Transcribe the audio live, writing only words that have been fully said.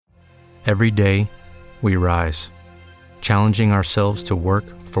Every day, we rise, challenging ourselves to work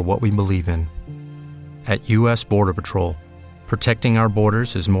for what we believe in. At U.S. Border Patrol, protecting our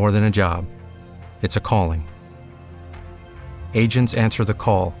borders is more than a job. It's a calling. Agents answer the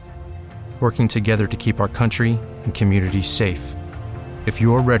call, working together to keep our country and communities safe. If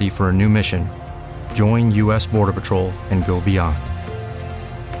you're ready for a new mission, join U.S. Border Patrol and go beyond.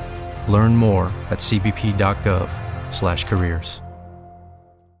 Learn more at cbp.gov/careers.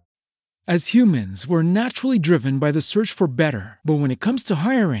 As humans, we're naturally driven by the search for better. But when it comes to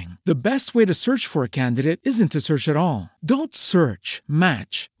hiring, the best way to search for a candidate isn't to search at all. Don't search,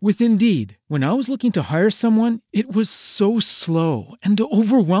 match with Indeed. When I was looking to hire someone, it was so slow and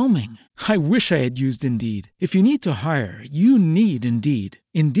overwhelming. I wish I had used Indeed. If you need to hire, you need Indeed.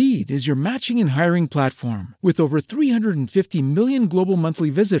 Indeed is your matching and hiring platform with over 350 million global monthly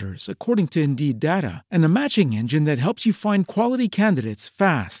visitors, according to Indeed data, and a matching engine that helps you find quality candidates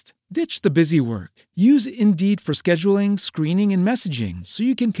fast. Ditch the busy work. Use Indeed for scheduling, screening, and messaging so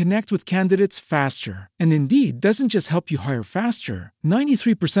you can connect with candidates faster. And Indeed doesn't just help you hire faster.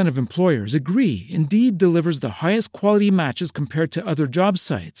 93% of employers agree Indeed delivers the highest quality matches compared to other job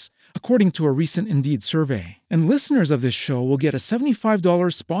sites, according to a recent Indeed survey. And listeners of this show will get a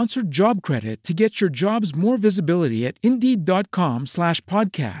 $75 sponsored job credit to get your jobs more visibility at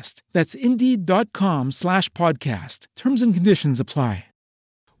Indeed.com/podcast. That's Indeed.com/podcast. Terms and conditions apply.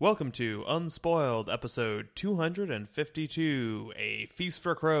 Welcome to Unspoiled, episode 252, A Feast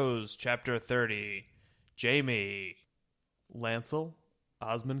for Crows, chapter 30. Jamie, Lancel,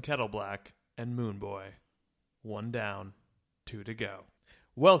 Osmond Kettleblack, and Moonboy. 1 down, 2 to go.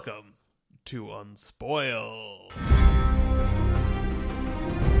 Welcome to Unspoiled.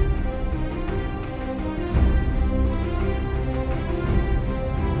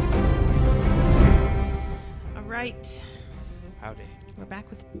 All right. Howdy. We're back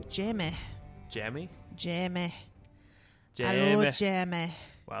with Jamie. Jammy? Jamie. Jammy. Hello, Jamie.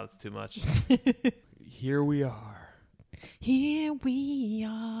 Wow, that's too much. Here we are. Here we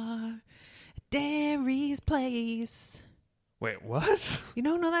are at Derry's place. Wait, what? You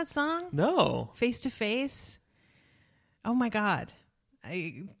don't know that song? No. Face to Face? Oh my God.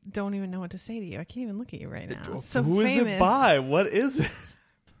 I don't even know what to say to you. I can't even look at you right now. It's so Who famous. is it by? What is it?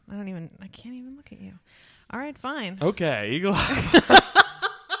 I can't even look at you. All right, fine. Okay, you go.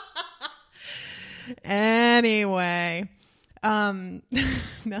 Anyway, now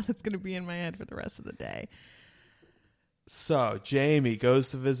it's going to be in my head for the rest of the day. So, Jamie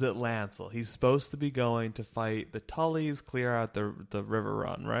goes to visit Lancel. He's supposed to be going to fight the Tullys, clear out the river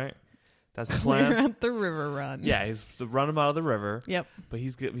run, right? That's the plan. Clear out the river run. Yeah, he's to run him out of the river. Yep. But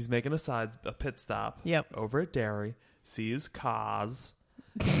he's making a pit stop. Yep. Over at Derry, sees Kaz.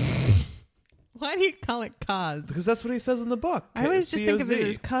 Why do you call it Kaz? Because that's what he says in the book. I always just think of it C-O-Z.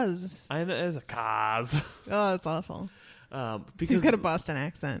 as Cuz. I know it's a Kaz. Oh, it's awful. Because He's got a Boston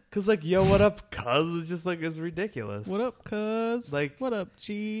accent. Because yo, what up, Cuz? Is just is ridiculous. What up, Cuz? Like, what up,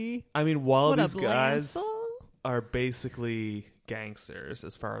 G? I mean, while What these up, guys Lancel? are basically gangsters,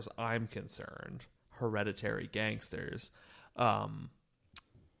 as far as I'm concerned, hereditary gangsters. Yeah,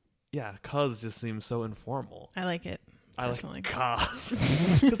 Cuz just seems so informal. I like it. I personally. like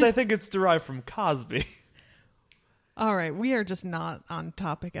Cos because I think it's derived from Cosby. All right, we are just not on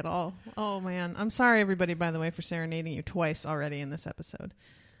topic at all. Oh man, I'm sorry everybody, by the way, for serenading you twice already in this episode.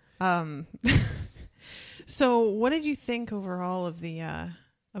 So what did you think overall of the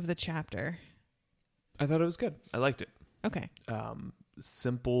chapter? I thought it was good. I liked it. Okay.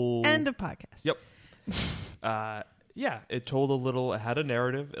 Simple. End of podcast. Yep. Yeah, it had a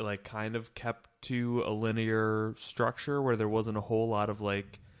narrative. It kind of kept to a linear structure where there wasn't a whole lot of kind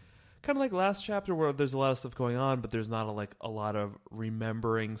of like last chapter where there's a lot of stuff going on, but there's not a lot of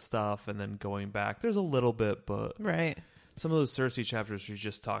remembering stuff and then going back. There's a little bit, but right. Some of those Cersei chapters, she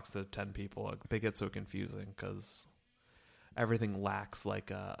just talks to 10 people. They get so confusing because everything lacks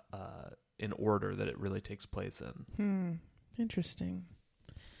an order that it really takes place in. Interesting.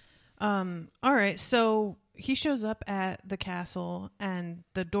 All right, so he shows up at the castle and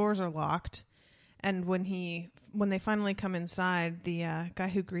the doors are locked. And when they finally come inside, the guy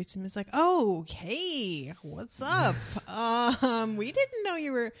who greets him is like, "Oh, hey, what's up? We didn't know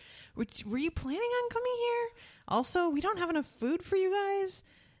you were you planning on coming here? Also, we don't have enough food for you guys."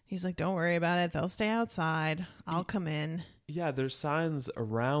 He's like, "Don't worry about it. They'll stay outside. I'll come in." Yeah, there's signs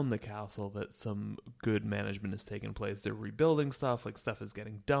around the castle that some good management is taking place. They're rebuilding stuff, stuff is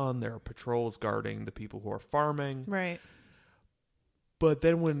getting done. There are patrols guarding the people who are farming. Right. But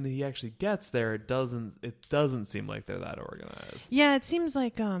then when he actually gets there, it doesn't seem like they're that organized. Yeah, it seems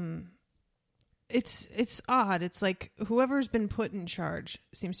like it's odd. It's like whoever's been put in charge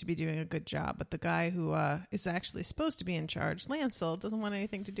seems to be doing a good job, but the guy who is actually supposed to be in charge, Lancel, doesn't want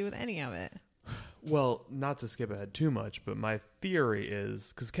anything to do with any of it. Well, not to skip ahead too much, but my theory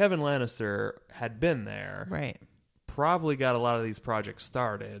is because Kevin Lannister had been there, Right. probably got a lot of these projects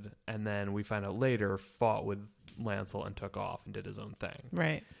started, and then we find out later fought with Lancel and took off and did his own thing.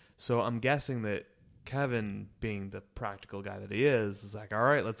 Right. So I'm guessing that Kevin, being the practical guy that he is, was like, all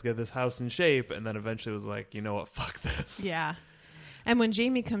right, let's get this house in shape. And then eventually was like, you know what, fuck this. Yeah. And when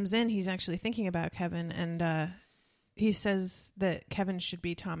Jaime comes in, he's actually thinking about Kevin, and he says that Kevin should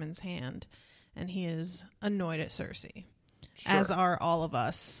be Tommen's hand, and he is annoyed at Cersei, as are all of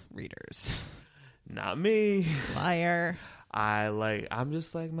us readers. Not me. Liar. I'm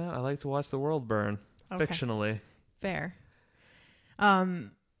just like, man, I like to watch the world burn. Okay. Fictionally. Fair.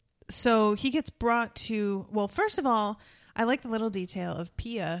 So he gets brought to, well, first of all, I like the little detail of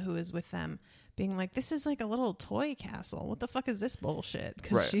Pia, who is with them, being like, this is like a little toy castle. What the fuck is this bullshit?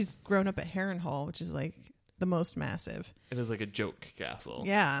 Because she's grown up at Harrenhal, which is like the most massive. It is like a joke castle.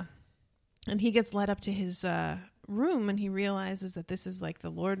 Yeah. And he gets led up to his room, and he realizes that this is like the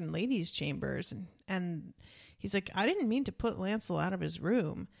Lord and Lady's chambers. And he's like, I didn't mean to put Lancel out of his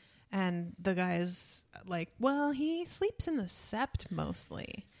room. And the guy's like, well, he sleeps in the sept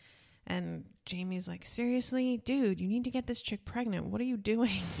mostly. And Jaime's like, seriously, dude, you need to get this chick pregnant. What are you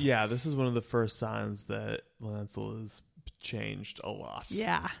doing? Yeah, this is one of the first signs that Lancel has changed a lot.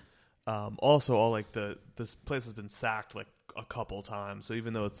 Yeah. Also, all like this place has been sacked like a couple times. So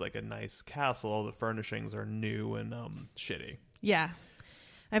even though it's like a nice castle, all the furnishings are new and shitty. Yeah.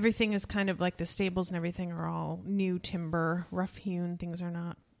 Everything is kind of like the stables and everything are all new timber, rough hewn. Things are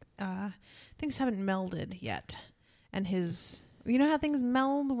not, things haven't melded yet. And you know how things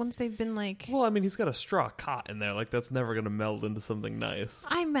meld once they've been like... Well, I mean, he's got a straw cot in there. Like, that's never going to meld into something nice.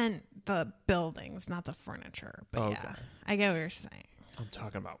 I meant the buildings, not the furniture. But Okay. yeah, I get what you're saying. I'm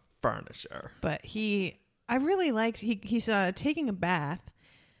talking about furniture. But I really liked, he's taking a bath,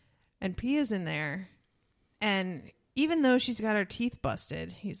 and Pia's in there, and even though she's got her teeth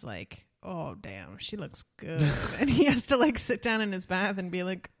busted, he's like, oh, damn, she looks good. And he has to like sit down in his bath and be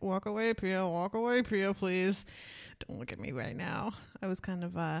like, walk away, Pia, please. Don't look at me right now. I was kind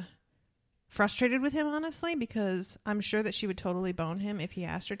of frustrated with him, honestly, because I'm sure that she would totally bone him if he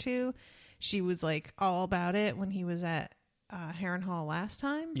asked her to. She was like all about it when he was at Harrenhal last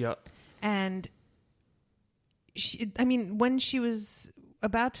time. Yep. And when she was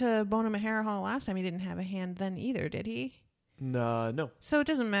about to bone him at Harrenhal last time, he didn't have a hand then either, did he? No. So it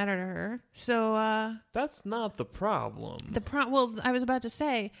doesn't matter to her. So that's not the problem. Well, I was about to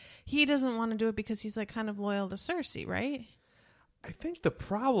say he doesn't want to do it because he's like kind of loyal to Cersei, right? I think the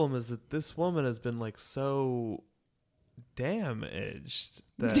problem is that this woman has been like so damaged.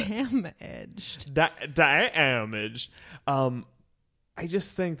 Damaged. Damaged. I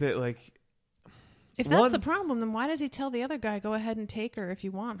just think that like, if that's the problem, then why does he tell the other guy, go ahead and take her if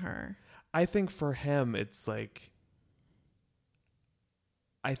you want her? I think for him, it's like,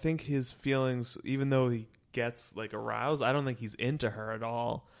 I think his feelings, even though he gets like aroused, I don't think he's into her at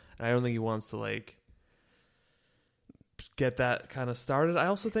all. And I don't think he wants to like get that kind of started. I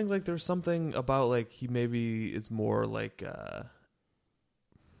also think like there's something about like he maybe is more like a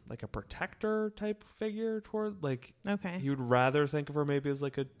protector type figure toward like, okay, he would rather think of her maybe as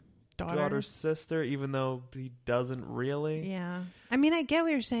like a daughter sister, even though he doesn't really. Yeah. I mean, I get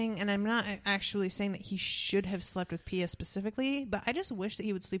what you're saying, and I'm not actually saying that he should have slept with Pia specifically, but I just wish that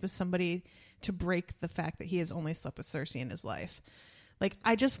he would sleep with somebody to break the fact that he has only slept with Cersei in his life. Like,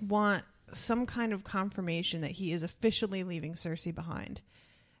 I just want some kind of confirmation that he is officially leaving Cersei behind.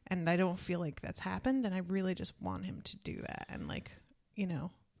 And I don't feel like that's happened, and I really just want him to do that and, like, you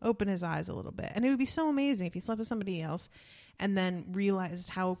know, open his eyes a little bit. And it would be so amazing if he slept with somebody else and then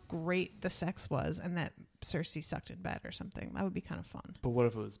realized how great the sex was and that Cersei sucked in bed or something. That would be kind of fun. But what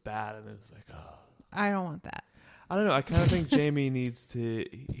if it was bad and it was like, oh. I don't want that. I don't know. I kind of think Jaime needs to...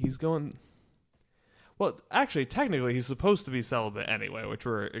 He's going... Well, actually, technically, he's supposed to be celibate anyway, which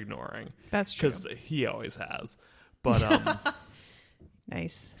we're ignoring. That's true. Because he always has. But,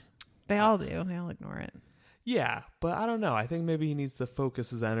 Nice. They all do. They all ignore it. Yeah, but I don't know. I think maybe he needs to focus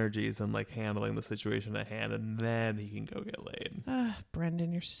his energies on like handling the situation at hand, and then he can go get laid.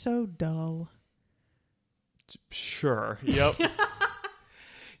 Brendan, you're so dull. Sure. Yep.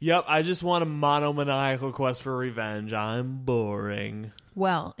 Yep. I just want a monomaniacal quest for revenge. I'm boring.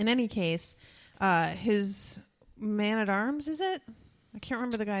 Well, in any case, his man-at-arms, is it? I can't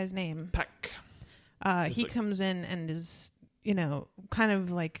remember the guy's name. Peck. He comes in and is, you know, kind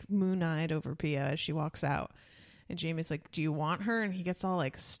of like moon-eyed over Pia as she walks out. And Jaime's like, do you want her? And he gets all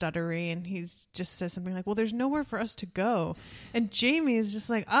like stuttery and he's just says something like, well, there's nowhere for us to go. And Jaime is just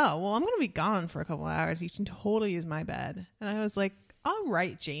like, oh, well, I'm going to be gone for a couple hours. You can totally use my bed. And I was like, all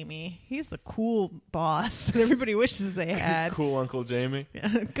right, Jaime. He's the cool boss that everybody wishes they had. Cool Uncle Jaime.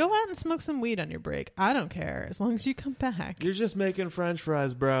 Yeah. Go out and smoke some weed on your break. I don't care as long as you come back. You're just making French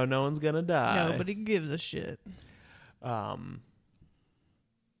fries, bro. No one's going to die. Nobody gives a shit. Yeah.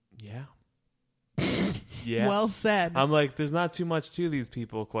 Yeah. Well said. I'm like, there's not too much to these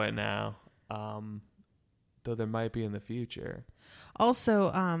people quite now. Though there might be in the future.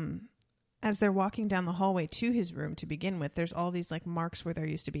 Also, as they're walking down the hallway to his room to begin with, there's all these like marks where there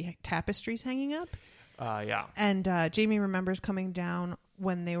used to be tapestries hanging up. Yeah. And Jaime remembers coming down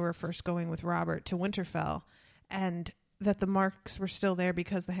when they were first going with Robert to Winterfell, and that the marks were still there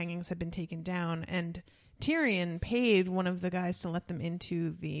because the hangings had been taken down. And Tyrion paid one of the guys to let them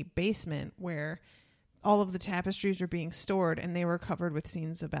into the basement where all of the tapestries were being stored, and they were covered with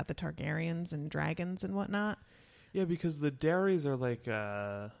scenes about the Targaryens and dragons and whatnot. Yeah, because the Darys are like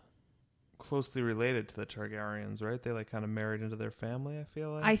closely related to the Targaryens, right? They like kind of married into their family, I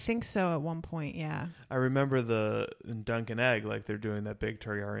feel like. I think so at one point, yeah. I remember in Dunk and Egg, like they're doing that big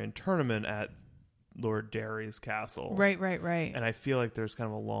Targaryen tournament at Lord Darry's castle. Right. And I feel like there's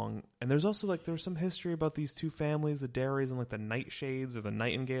kind of and there's also like there's some history about these two families, the Darys and like the Nightshades or the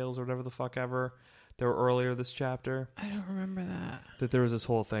Nightingales or whatever the fuck ever. They were earlier this chapter. I don't remember that. That there was this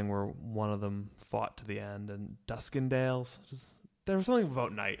whole thing where one of them fought to the end, and Duskendales. There was something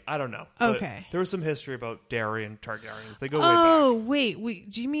about night. I don't know. Okay. There was some history about Darry and Targaryens. They go way back. Oh,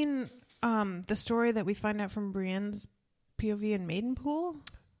 wait. Do you mean the story that we find out from Brienne's POV in Maidenpool?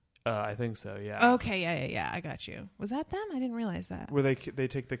 I think so, yeah. Okay, yeah. I got you. Was that them? I didn't realize that. Where they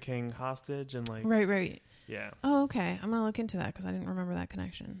take the king hostage and like... Right. Yeah. Oh, okay. I'm going to look into that because I didn't remember that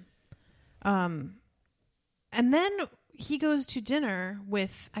connection. And then he goes to dinner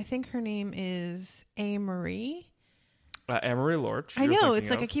with, I think her name is Amory. Amory Lorch. I know. It's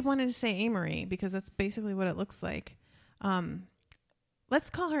like I keep wanting to say Amory because that's basically what it looks like. Let's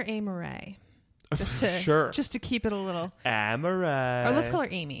call her Amory. Just to keep it a little. Amory. Or let's call her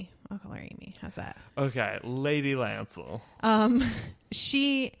Amy. I'll call her Amy. How's that? Okay. Lady Lancel.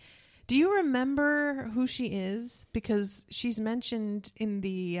 Do you remember who she is? Because she's mentioned in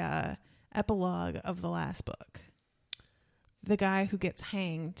the epilogue of the last book. The guy who gets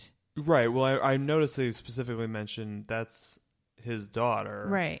hanged. Right. Well, I noticed they specifically mentioned that's his daughter.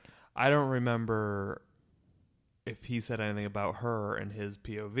 Right. I don't remember if he said anything about her in his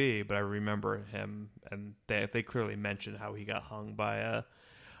POV, but I remember him, and they clearly mentioned how he got hung by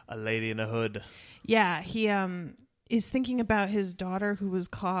a lady in a hood. Yeah, he is thinking about his daughter who was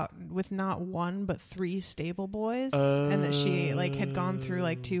caught with not one but 3 stable boys, and that she like had gone through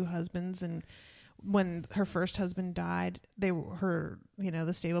like 2 husbands, and when her first husband died, the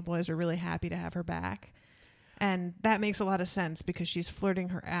stable boys were really happy to have her back. And that makes a lot of sense because she's flirting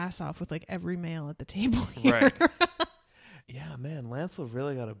her ass off with like every male at the table here. Right. Yeah, man, Lancel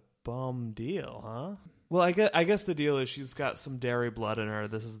really got a bum deal, huh? Well, I guess the deal is she's got some dairy blood in her.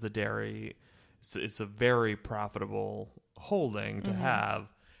 This is the dairy. It's a very profitable holding to have,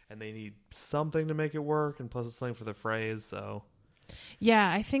 and they need something to make it work, and plus it's something for the phrase, so. Yeah,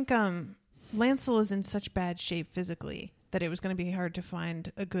 I think Lancel is in such bad shape physically that it was going to be hard to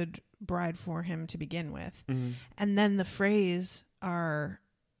find a good bride for him to begin with. Mm-hmm. And then the Freys are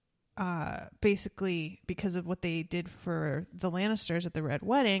basically, because of what they did for the Lannisters at the Red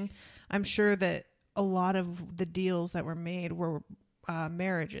Wedding, I'm sure that a lot of the deals that were made were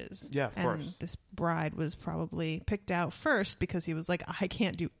marriages. Yeah, of course. This bride was probably picked out first because he was like, I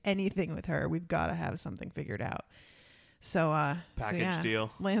can't do anything with her. We've got to have something figured out. So, package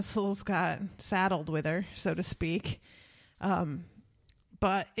deal. Lancel's got saddled with her, so to speak.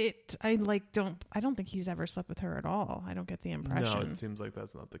 But I don't think he's ever slept with her at all. I don't get the impression. No, it seems like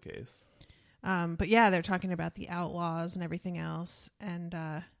that's not the case. But yeah, they're talking about the outlaws and everything else.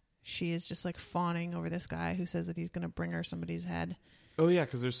 And, she is just like fawning over this guy who says that he's going to bring her somebody's head. Oh yeah.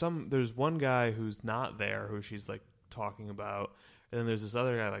 Cause there's one guy who's not there who she's like talking about. And then there's this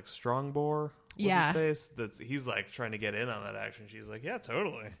other guy like Strongbor. His face? He's like trying to get in on that action. She's like, yeah,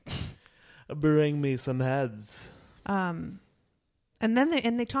 totally. Bring me some heads. And then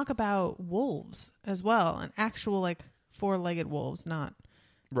they talk about wolves as well, and actual like 4-legged wolves, not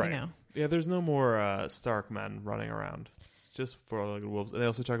right. You know. Yeah, there's no more Stark men running around. It's just 4-legged wolves. And they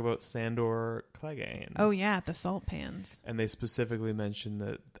also talk about Sandor Clegane. Oh yeah, the salt pans. And they specifically mention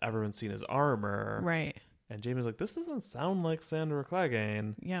that everyone's seen his armor. Right. And Jaime's like, this doesn't sound like Sandor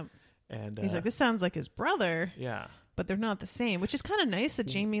Clegane. Yep. And He's like, this sounds like his brother, yeah. but they're not the same, which is kind of nice that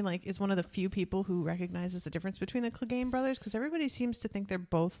Jamie like is one of the few people who recognizes the difference between the Clegane brothers, because everybody seems to think they're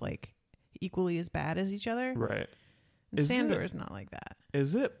both like equally as bad as each other. Right. And Sandor is not like that.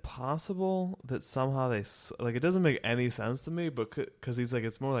 Is it possible that somehow they like, it doesn't make any sense to me, but because he's like,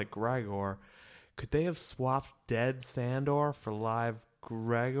 it's more like Gregor. Could they have swapped dead Sandor for live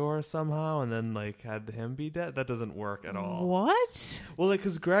Gregor somehow, and then like had him be dead? That doesn't work at all. What? Well, like,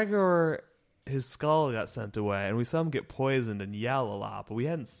 because Gregor, his skull got sent away, and we saw him get poisoned and yell a lot, but we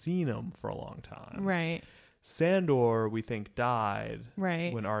hadn't seen him for a long time. Right. Sandor, we think, died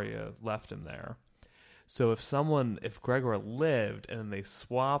Right. when Arya left him there. So if Gregor lived and then they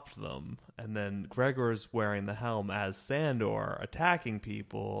swapped them, and then Gregor's wearing the helm as Sandor attacking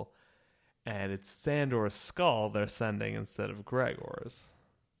people, and it's Sandor's skull they're sending instead of Gregor's.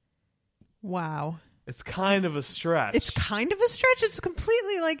 Wow. It's kind of a stretch. It's kind of a stretch. It's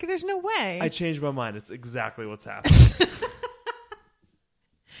completely like, there's no way. I changed my mind. It's exactly what's happening.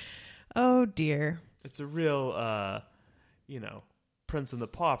 Oh, dear. It's a real, Prince and the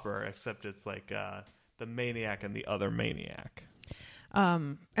Pauper, except it's like the maniac and the other maniac.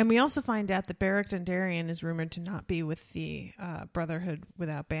 And we also find out that Beric Dondarrion is rumored to not be with the Brotherhood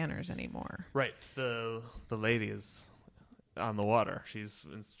Without Banners anymore. Right. The lady is on the water. She's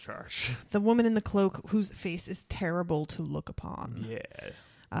in charge. The woman in the cloak whose face is terrible to look upon.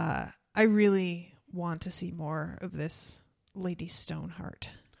 Yeah. I really want to see more of this Lady Stoneheart.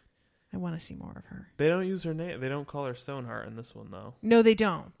 I want to see more of her. They don't use her name. They don't call her Stoneheart in this one, though. No, they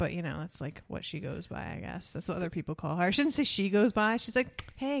don't. But, that's like what she goes by, I guess. That's what other people call her. I shouldn't say she goes by. She's like,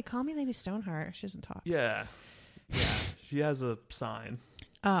 hey, call me Lady Stoneheart. She doesn't talk. Yeah. She has a sign.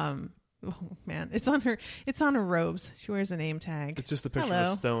 Oh, man. It's on her robes. She wears a name tag. It's just a picture of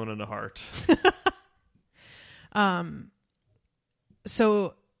a stone and a heart.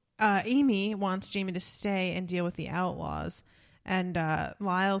 So Amy wants Jamie to stay and deal with the outlaws. And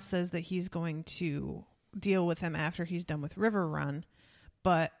Lyle says that he's going to deal with him after he's done with River Run.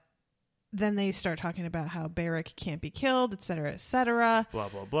 But then they start talking about how Beric can't be killed, et cetera, et cetera. Blah,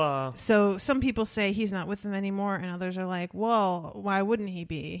 blah, blah. So some people say he's not with them anymore, and others are like, well, why wouldn't he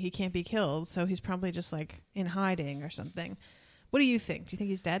be? He can't be killed, so he's probably just like in hiding or something. What do you think? Do you think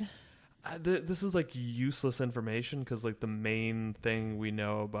he's dead? This is like useless information, because like the main thing we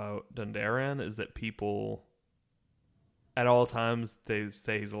know about Dondarrion is that people... at all times, they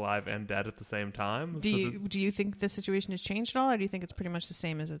say he's alive and dead at the same time. Do you think the situation has changed at all, or do you think it's pretty much the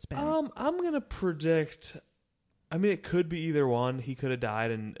same as it's been? I'm going to predict... I mean, it could be either one. He could have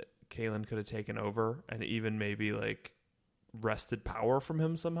died and Kaelin could have taken over and even maybe, like, wrested power from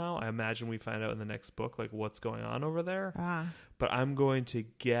him somehow. I imagine we find out in the next book, like, what's going on over there. But I'm going to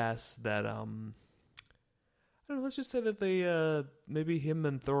guess that... I don't know, let's just say that they... maybe him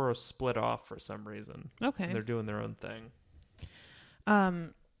and Thoros split off for some reason. Okay. And they're doing their own thing.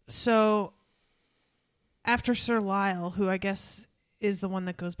 So after Sir Lyle, who I guess is the one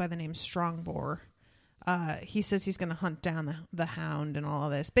that goes by the name Strongbore, he says he's going to hunt down the Hound and all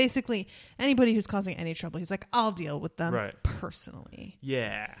of this. Basically, anybody who's causing any trouble, he's like, I'll deal with them personally.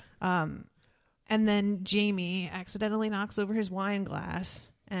 Yeah. And then Jamie accidentally knocks over his wine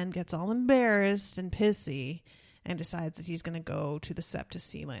glass and gets all embarrassed and pissy and decides that he's going to go to the Sept to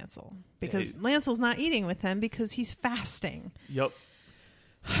see Lancel. Because Lancel's not eating with him because he's fasting. Yep.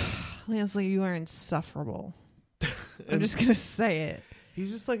 Lancel, you are insufferable. I'm just going to say it.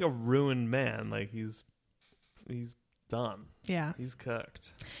 He's just like a ruined man. Like, he's done. Yeah. He's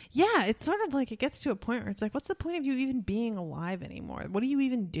cooked. Yeah, it's sort of like it gets to a point where it's like, what's the point of you even being alive anymore? What are you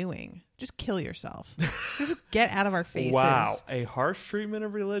even doing? Just kill yourself. Just get out of our faces. Wow. A harsh treatment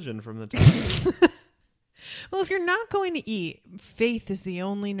of religion from the time. Well, if you're not going to eat, faith is the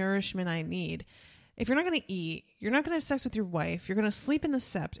only nourishment I need. If you're not going to eat, you're not going to have sex with your wife, you're going to sleep in the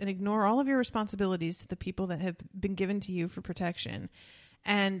Sept and ignore all of your responsibilities to the people that have been given to you for protection.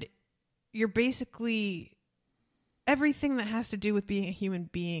 And you're basically... everything that has to do with being a human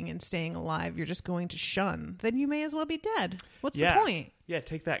being and staying alive, you're just going to shun. Then you may as well be dead. What's the point? Yeah,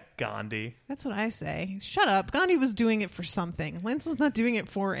 take that, Gandhi. That's what I say. Shut up. Gandhi was doing it for something. Lancel's not doing it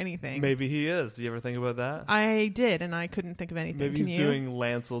for anything. Maybe he is. You ever think about that? I did, and I couldn't think of anything. Maybe he's doing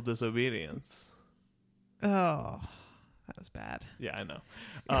Lancel disobedience. Oh, that was bad. Yeah, I know.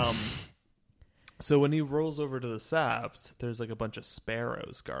 So when he rolls over to the Sept, there's like a bunch of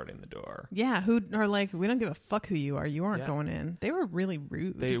sparrows guarding the door. Yeah, who are like, we don't give a fuck who you are. You aren't going in. They were really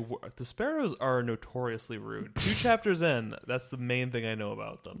rude. The sparrows are notoriously rude. 2 chapters in, that's the main thing I know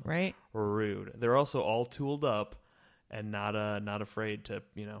about them. Right? Rude. They're also all tooled up and not afraid to,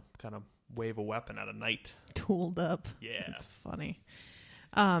 kind of wave a weapon at a knight. Tooled up. Yeah. It's funny.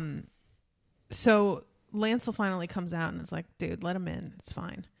 So Lancel finally comes out and is like, dude, let him in. It's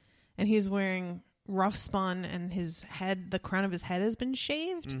fine. And he's wearing rough spun and his head, the crown of his head has been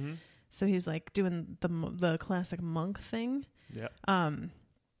shaved. Mm-hmm. So he's like doing the classic monk thing. Yeah.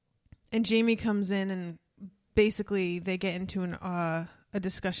 And Jamie comes in and basically they get into a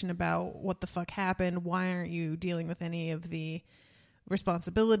discussion about what the fuck happened. Why aren't you dealing with any of the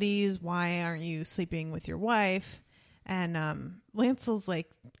responsibilities? Why aren't you sleeping with your wife? And Lancel's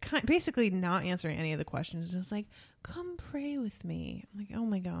like basically not answering any of the questions. It's like, come pray with me. I'm like, oh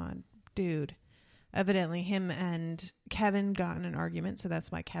my God, dude. Evidently him and Kevin got in an argument, so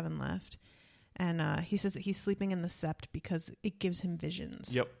that's why Kevin left. And he says that he's sleeping in the sept because it gives him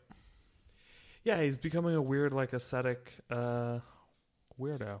visions. Yep. Yeah, he's becoming a weird, like, ascetic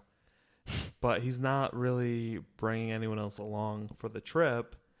weirdo. But he's not really bringing anyone else along for the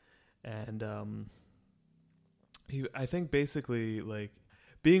trip. And I think basically, like,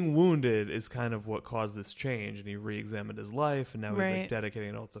 being wounded is kind of what caused this change. And he re-examined his life, and now he's like dedicating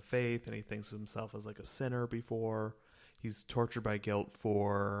it all to faith. And he thinks of himself as like a sinner before. He's tortured by guilt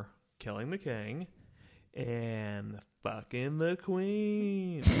for killing the king and fucking the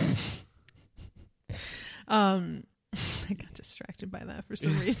queen. I got distracted by that for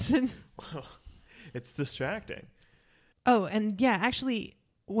some reason. It's distracting. Oh, and yeah, actually,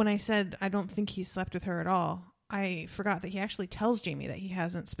 when I said I don't think he slept with her at all, I forgot that he actually tells Jamie that he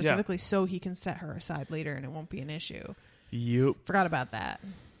hasn't, specifically so he can set her aside later and it won't be an issue. Yep. Forgot about that.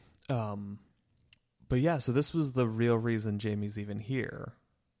 But yeah, so this was the real reason Jamie's even here.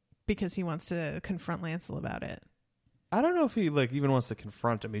 Because he wants to confront Lancel about it. I don't know if he like even wants to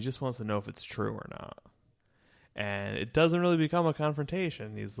confront him. He just wants to know if it's true or not. And it doesn't really become a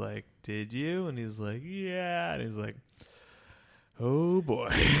confrontation. He's like, did you? And he's like, yeah. And he's like, oh boy.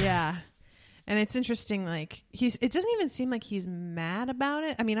 Yeah. And it's interesting, like, it doesn't even seem like he's mad about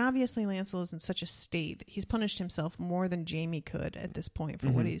it. I mean, obviously Lancel is in such a state that he's punished himself more than Jamie could at this point for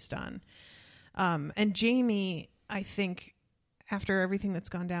what he's done. And Jamie, I think, after everything that's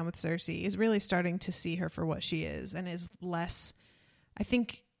gone down with Cersei, is really starting to see her for what she is and is less, I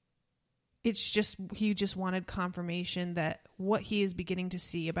think it's just, he just wanted confirmation that what he is beginning to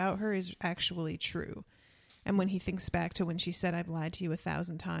see about her is actually true. And when he thinks back to when she said, I've lied to you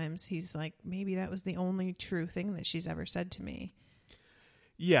 1,000 times, he's like, maybe that was the only true thing that she's ever said to me.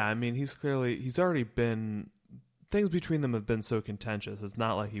 Yeah, I mean, he's already been, things between them have been so contentious. It's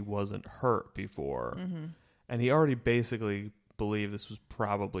not like he wasn't hurt before. Mm-hmm. And he already basically believed this was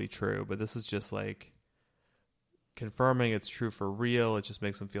probably true, but this is just like confirming it's true for real. It just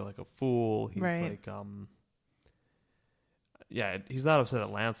makes him feel like a fool. He's like, yeah, he's not upset at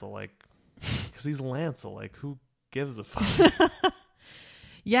Lancel, like, because he's Lancel. Like, who gives a fuck?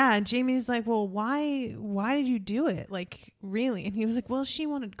 Yeah, and Jamie's like, well, why did you do it? Like, really? And he was like, well, she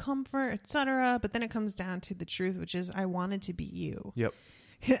wanted comfort, etc. But then it comes down to the truth, which is, I wanted to be you. Yep.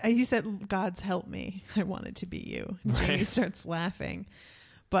 He said, God's help me. I wanted to be you. And Jamie starts laughing.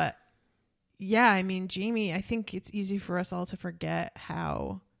 But yeah, I mean, Jamie, I think it's easy for us all to forget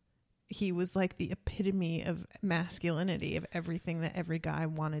how he was like the epitome of masculinity, of everything that every guy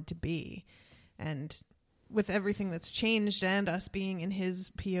wanted to be. And with everything that's changed and us being in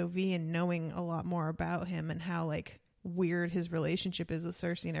his POV and knowing a lot more about him and how like weird his relationship is with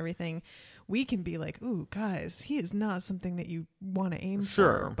Cersei and everything, we can be like, ooh, guys, he is not something that you want to aim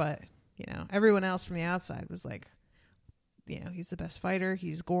for. But, you know, everyone else from the outside was like, you know, he's the best fighter.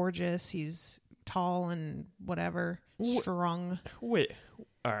 He's gorgeous. He's tall and whatever, strong. Wait,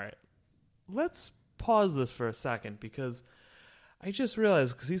 all right. Let's pause this for a second, because I just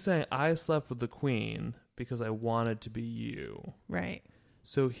realized, because he's saying, I slept with the queen because I wanted to be you. Right.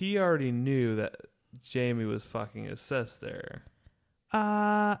 So he already knew that Jamie was fucking his sister.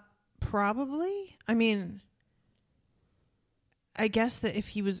 Probably. I mean, I guess that if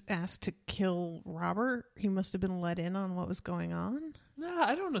he was asked to kill Robert, he must have been let in on what was going on. Nah,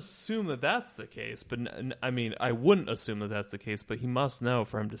 I don't assume that that's the case. But I mean, I wouldn't assume that that's the case, but he must know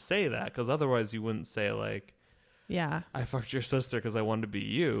for him to say that, because otherwise you wouldn't say, like, yeah, I fucked your sister because I wanted to be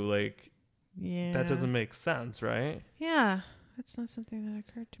you. Like, yeah, that doesn't make sense, right? Yeah, that's not something that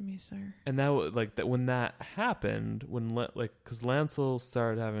occurred to me, sir. And that was like that when that happened, when like, because Lancel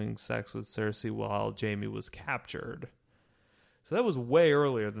started having sex with Cersei while Jamie was captured. So that was way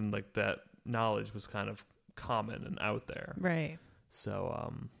earlier than like that knowledge was kind of common and out there. Right.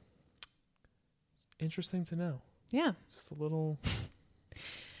 So, interesting to know. Yeah. Just a little.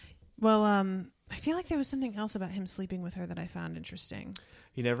 Well, I feel like there was something else about him sleeping with her that I found interesting.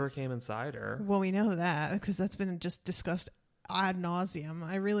 He never came inside her. Well, we know that because that's been just discussed ad nauseum.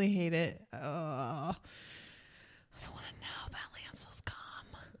 I really hate it. I don't want to know about Lancel's cum.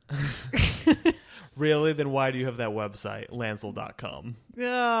 Really? Then why do you have that website, Lancel.com?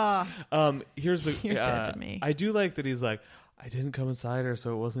 Ugh. Here's the... You're dead to me. I do like that he's like, I didn't come inside her,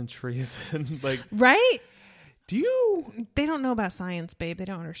 so it wasn't treason. Like, right? do you... They don't know about science, babe. They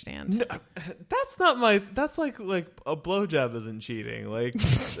don't understand. No, that's not my... That's like a blowjob isn't cheating. Like,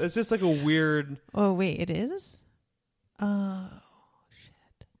 it's just like a weird... Oh, wait, it is? Oh,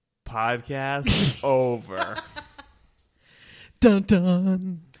 shit. Podcast over. Dun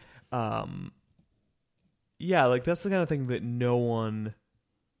dun. Yeah, like that's the kind of thing that no one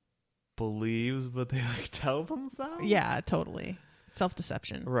believes, but they like tell themselves. Yeah, totally.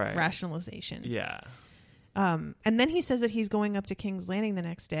 Self-deception. Right. Rationalization. Yeah. And then he says that he's going up to King's Landing the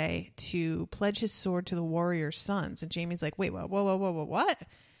next day to pledge his sword to the warrior's sons. And Jaime's like, wait, what?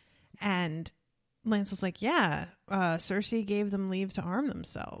 And Lance is like, yeah, Cersei gave them leave to arm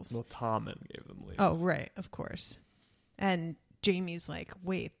themselves. Well, Tommen gave them leave. Oh, right, of course. And Jaime's like,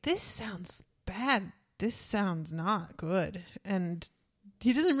 wait, this sounds bad. This sounds not good. And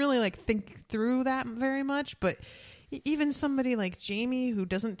he doesn't really like think through that very much, but even somebody like Jaime, who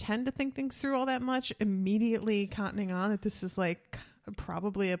doesn't tend to think things through all that much, immediately cottoning on that this is like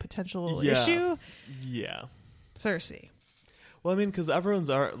probably a potential issue. Yeah. Cersei. Well, I mean, because everyone's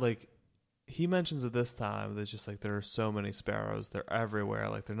like, he mentions at this time, there's just like, there are so many sparrows. They're everywhere.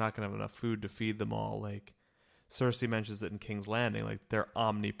 Like, they're not going to have enough food to feed them all. Like, Cersei mentions it in King's Landing. Like, they're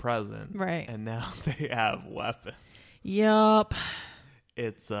omnipresent. Right. And now they have weapons. Yup.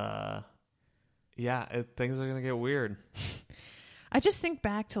 It's, things are going to get weird. I just think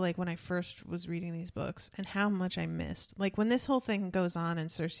back to like when I first was reading these books and how much I missed. Like when this whole thing goes on and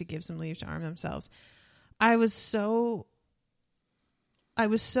Cersei gives them leave to arm themselves, I was so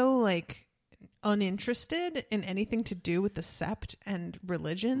like uninterested in anything to do with the sept and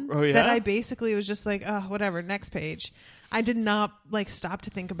religion that I basically was just like, oh, whatever, next page. I did not like stop to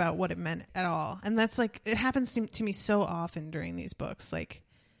think about what it meant at all. And that's like, it happens to me so often during these books. Like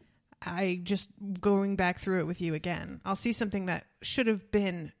I just going back through it with you again, I'll see something that should have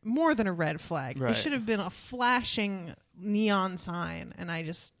been more than a red flag. Right. It should have been a flashing neon sign. And I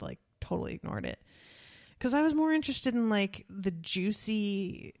just like totally ignored it. Because I was more interested in like the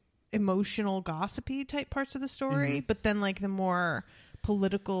juicy, emotional, gossipy type parts of the story. Mm-hmm. But then like the more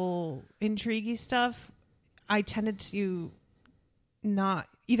political, intriguey stuff, I tended to not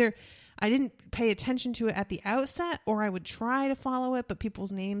either. I didn't pay attention to it at the outset, or I would try to follow it, but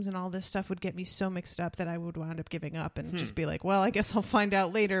people's names and all this stuff would get me so mixed up that I would wind up giving up and just be like, well, I guess I'll find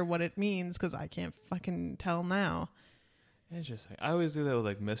out later what it means because I can't fucking tell now. Interesting. I always do that with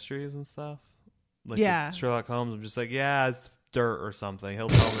like mysteries and stuff. Like yeah. Sherlock Holmes, I'm just like, yeah, it's dirt or something. He'll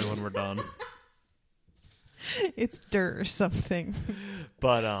tell me when we're done. It's dirt or something.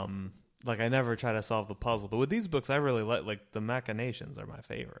 But like I never try to solve the puzzle. But with these books, I really like the machinations are my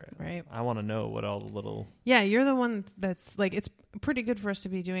favorite. Right. I want to know what all the little... Yeah, you're the one that's like, it's pretty good for us to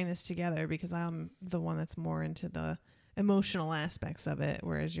be doing this together because I'm the one that's more into the emotional aspects of it,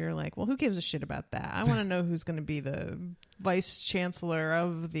 whereas you're like, well, who gives a shit about that? I want to know who's going to be the vice chancellor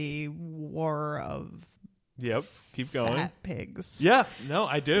of the war of Yep, keep going. Fat pigs. Yeah, no,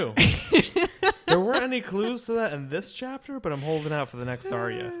 I do. There weren't any clues to that in this chapter, but I'm holding out for the next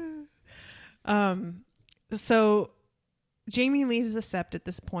Arya. So Jaime leaves the sept at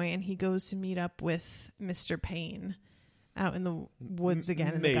this point and he goes to meet up with Mr. Payne out in the woods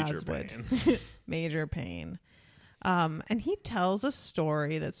again in the Godswood. Major Payne. And he tells a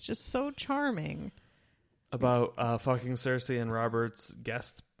story that's just so charming. About fucking Cersei and Robert's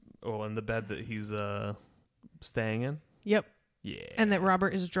guest, in the bed that he's staying in. Yep. Yeah. And that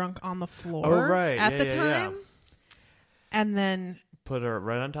Robert is drunk on the floor at the time. Yeah. And then put her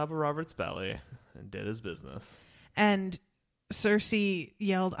right on top of Robert's belly and did his business. And Cersei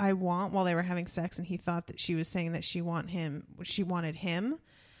yelled, "I want," while they were having sex, and he thought that she was saying that she wanted him.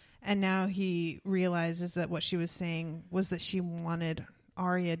 And now he realizes that what she was saying was that she wanted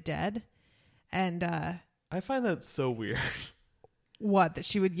Arya dead. And I find that so weird. What? That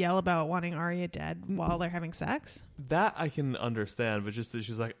she would yell about wanting Arya dead while they're having sex? That I can understand, but just that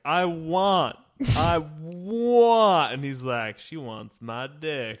she's like, I want. And he's like, she wants my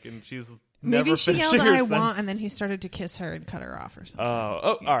dick. And she's maybe never she yelled, finishing her I sentence. want, and then he started to kiss her and cut her off or something.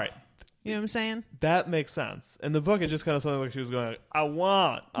 Oh, all right. You know what I'm saying? That makes sense. In the book, it just kind of sounded like she was going, I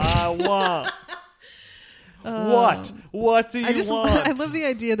want. What do you want? I love the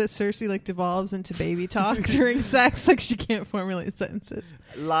idea that Cersei like devolves into baby talk during sex, like she can't formulate sentences.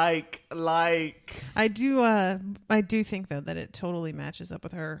 Like. I do think though that it totally matches up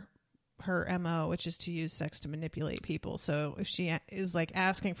with her MO, which is to use sex to manipulate people. So if she is like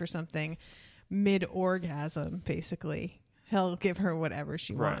asking for something mid-orgasm, basically, he'll give her whatever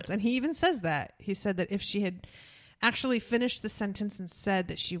she Right. wants. And he even says that. He said that if she had actually finished the sentence and said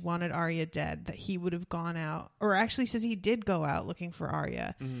that she wanted Arya dead, that he would have gone out, or actually says he did go out looking for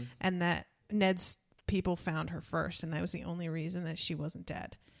Arya, and that Ned's people found her first, and that was the only reason that she wasn't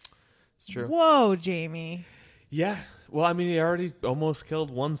dead. It's true. Whoa, Jamie. Yeah. Well, I mean, he already almost killed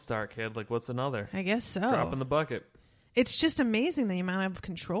one Stark kid. Like, what's another? I guess so. Drop in the bucket. It's just amazing the amount of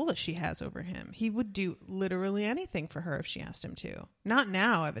control that she has over him. He would do literally anything for her if she asked him to. Not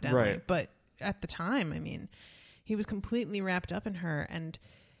now, evidently, Right. but at the time, I mean, he was completely wrapped up in her, and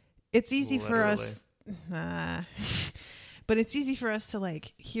it's easy for us. But it's easy for us to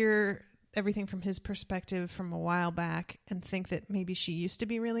like hear everything from his perspective from a while back and think that maybe she used to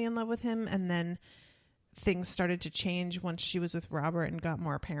be really in love with him, and then things started to change once she was with Robert and got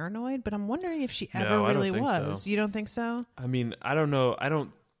more paranoid. But I'm wondering if she ever No, I don't really think was. so. You don't think so? I mean, I don't know. I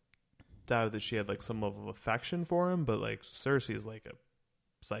don't doubt that she had like some level of affection for him, but like Cersei is like a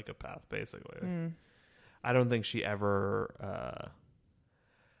psychopath, basically. I don't think she ever.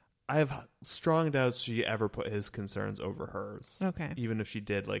 I have strong doubts she ever put his concerns over hers. Okay. Even if she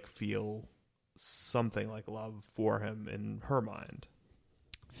did like feel something like love for him in her mind.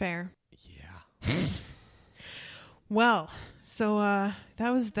 Fair. Yeah. Well, so that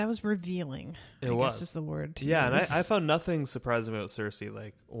was revealing. It I was. guess is the word to Yeah, and use. I found nothing surprising about Cersei,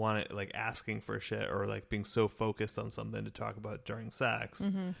 like asking for shit or like being so focused on something to talk about during sex.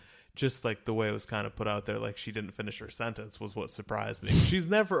 Just like the way it was kind of put out there, like she didn't finish her sentence was what surprised me. She's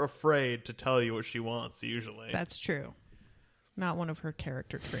never afraid to tell you what she wants, usually. That's true. Not one of her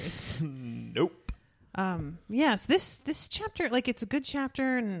character traits. Nope. Yes, this chapter, like, it's a good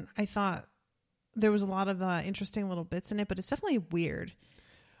chapter, and I thought there was a lot of interesting little bits in it, but it's definitely weird.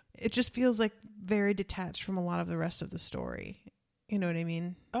 It just feels like very detached from a lot of the rest of the story. You know what I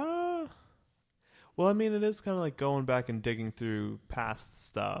mean? Well, I mean, it is kind of like going back and digging through past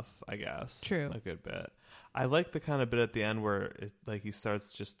stuff, I guess. True. A good bit. I like the kind of bit at the end where it, like he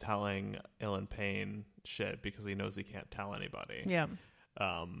starts just telling Ellen Payne shit because he knows he can't tell anybody. Yeah.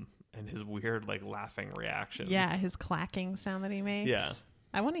 And his weird like laughing reactions. Yeah, his clacking sound that he makes. Yeah.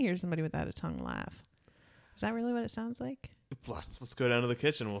 I want to hear somebody without a tongue laugh. Is that really what it sounds like? Let's go down to the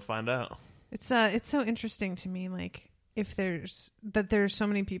kitchen. We'll find out. It's so interesting to me, like, if there's so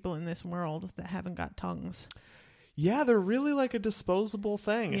many people in this world that haven't got tongues. Yeah, they're really like a disposable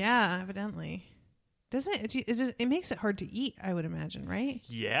thing. Yeah, evidently. Doesn't it? It makes it hard to eat, I would imagine, right?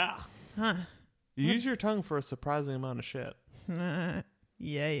 Yeah. Huh. You use your tongue for a surprising amount of shit.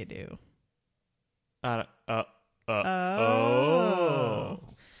 Yeah, you do.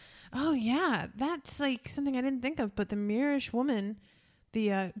 Oh, yeah. That's like something I didn't think of. But the Mirish woman,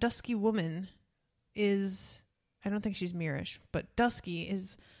 the Dusky woman, is, I don't think she's Mirish, but Dusky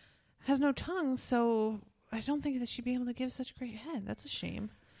has no tongue, so I don't think that she'd be able to give such great head. That's a shame.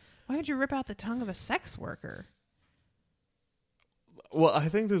 Why would you rip out the tongue of a sex worker? Well, I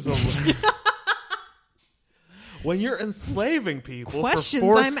think there's a when you're enslaving people Questions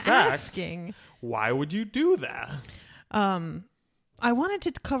for I'm sex, asking. why would you do that? I wanted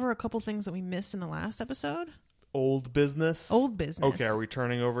to cover a couple things that we missed in the last episode. Old business. Old business. Okay, are we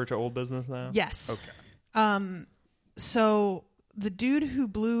turning over to old business now? Yes. Okay. So the dude who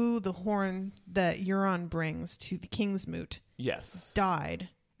blew the horn that Euron brings to the Kingsmoot Yes. died,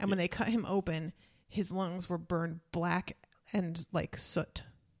 and when they cut him open, his lungs were burned black and like soot.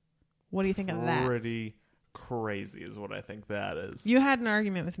 What do you think of that? Pretty crazy is what I think that is. You had an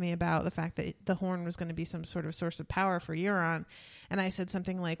argument with me about the fact that the horn was going to be some sort of source of power for Euron, and I said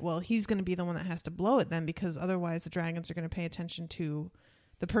something like, well, he's going to be the one that has to blow it then, because otherwise the dragons are going to pay attention to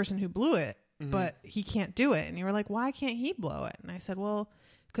the person who blew it, but he can't do it. And you were like, why can't he blow it? And I said, well,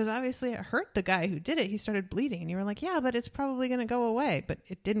 because obviously it hurt the guy who did it. He started bleeding. And you were like, yeah, but it's probably going to go away. But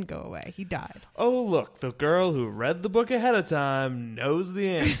it didn't go away. He died. Oh, look, the girl who read the book ahead of time knows the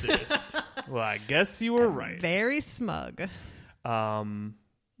answers. Well, I guess you were right. Very smug.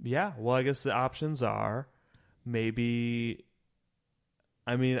 Yeah, well, I guess the options are maybe,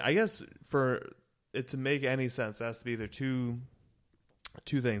 I mean, I guess for it to make any sense, it has to be either two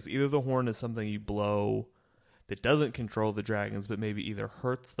things. Either the horn is something you blow that doesn't control the dragons, but maybe either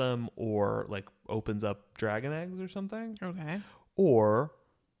hurts them or like opens up dragon eggs or something. Okay. Or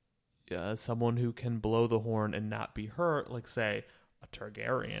someone who can blow the horn and not be hurt, like say a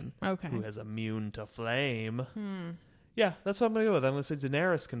Targaryen, Okay. who has immune to flame. Yeah, that's what I'm going to go with. I'm going to say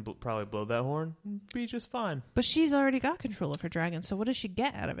Daenerys can probably blow that horn and be just fine. But she's already got control of her dragon, so what does she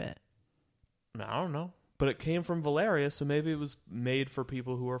get out of it? I don't know. But it came from Valeria, so maybe it was made for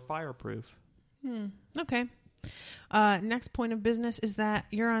people who are fireproof. Okay. Next point of business is that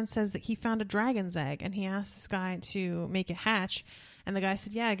Euron says that he found a dragon's egg, and he asked this guy to make it hatch. And the guy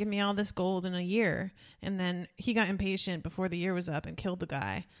said, yeah, give me all this gold in a year. And then he got impatient before the year was up and killed the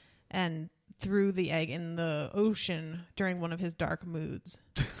guy and threw the egg in the ocean during one of his dark moods.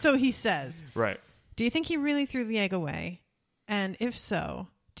 So he says, right. Do you think he really threw the egg away? And if so,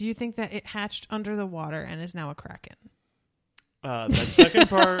 do you think that it hatched under the water and is now a kraken? That second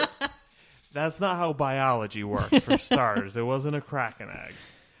part, that's not how biology works, for starters. It wasn't a kraken egg.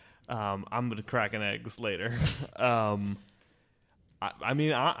 I'm going to kraken eggs later. I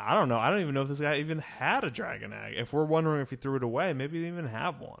mean, I don't know. I don't even know if this guy even had a dragon egg. If we're wondering if he threw it away, maybe he didn't even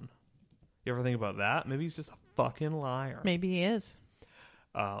have one. You ever think about that? Maybe he's just a fucking liar. Maybe he is.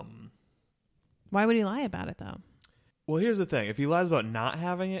 Why would he lie about it, though? Well, here's the thing. If he lies about not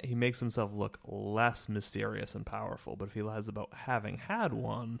having it, he makes himself look less mysterious and powerful. But if he lies about having had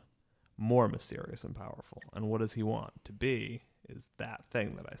one, more mysterious and powerful. And what does he want to be is that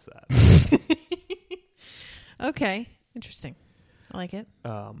thing that I said. Okay. Interesting. I like it.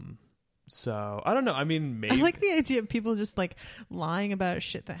 So I don't know. I mean, maybe I like the idea of people just like lying about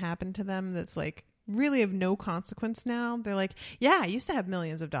shit that happened to them that's like really of no consequence now. They're like, yeah, I used to have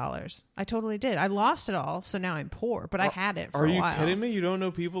millions of dollars. I totally did. I lost it all, so now I'm poor, but I had it for a while. Are you kidding me? You don't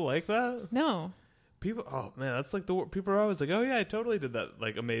know people like that? No. People, oh man, that's like people are always like, oh yeah, I totally did that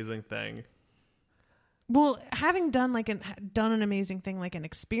like amazing thing. Well, having done an amazing thing, like an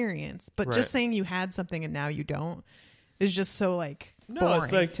experience, but Right. just saying you had something and now you don't is just so like boring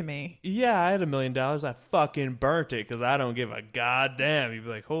it's like, to me. Yeah, I had $1 million. I fucking burnt it because I don't give a goddamn. You'd be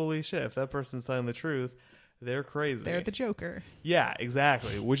like, holy shit, if that person's telling the truth, they're crazy. They're the Joker. Yeah,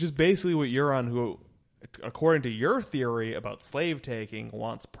 exactly. Which is basically what Euron, who, according to your theory about slave taking,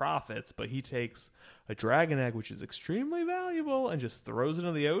 wants profits, but he takes a dragon egg, which is extremely valuable, and just throws it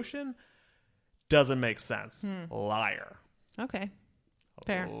into the ocean. Doesn't make sense. Liar. Okay.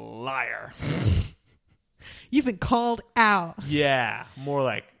 Fair. Liar. You've been called out. Yeah, more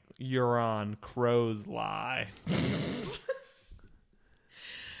like Euron Crow's lie.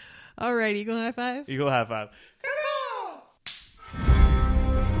 All right, Eagle High Five. Eagle high five.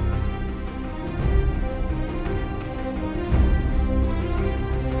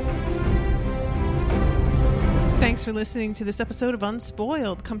 Thanks for listening to this episode of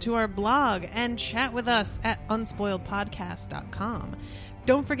Unspoiled. Come to our blog and chat with us at unspoiledpodcast.com.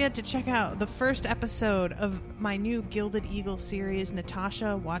 Don't forget to check out the first episode of my new Gilded Eagle series,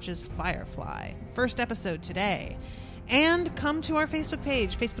 Natasha Watches Firefly. First episode today. And come to our Facebook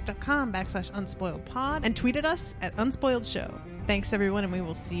page, facebook.com/unspoiledpod, and tweet at us at unspoiledshow. Thanks, everyone, and we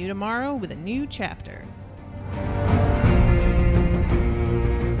will see you tomorrow with a new chapter.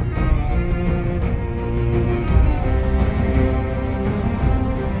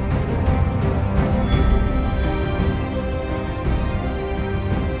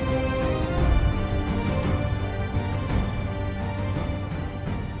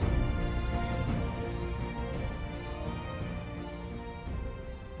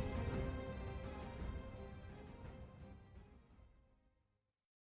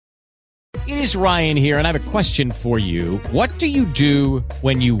 It is Ryan here, and I have a question for you. What do you do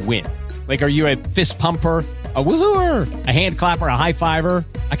when you win? Like, are you a fist pumper, a woohooer, a hand clapper, a high fiver?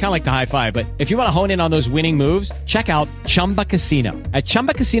 I kind of like the high five, but if you want to hone in on those winning moves, check out Chumba Casino. At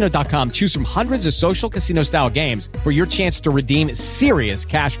ChumbaCasino.com, choose from hundreds of social casino-style games for your chance to redeem serious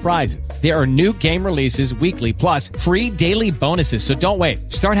cash prizes. There are new game releases weekly, plus free daily bonuses. So don't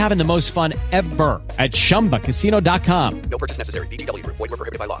wait. Start having the most fun ever at ChumbaCasino.com. No purchase necessary. VGW Group. Void where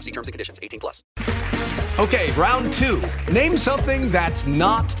prohibited by law. See terms and conditions. 18+. Okay, round two. Name something that's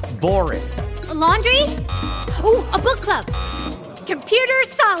not boring. A laundry? Ooh, a book club. Computer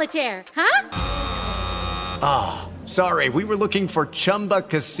solitaire, huh? Sorry, we were looking for Chumba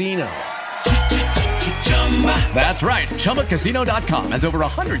Casino. That's right. ChumbaCasino.com has over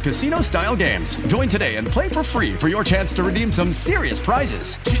 100 casino-style games. Join today and play for free for your chance to redeem some serious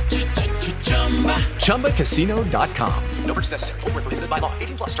prizes. ChumbaCasino.com. No purchase necessary. Void where prohibited by law.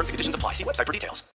 18+. Terms and conditions apply. See website for details.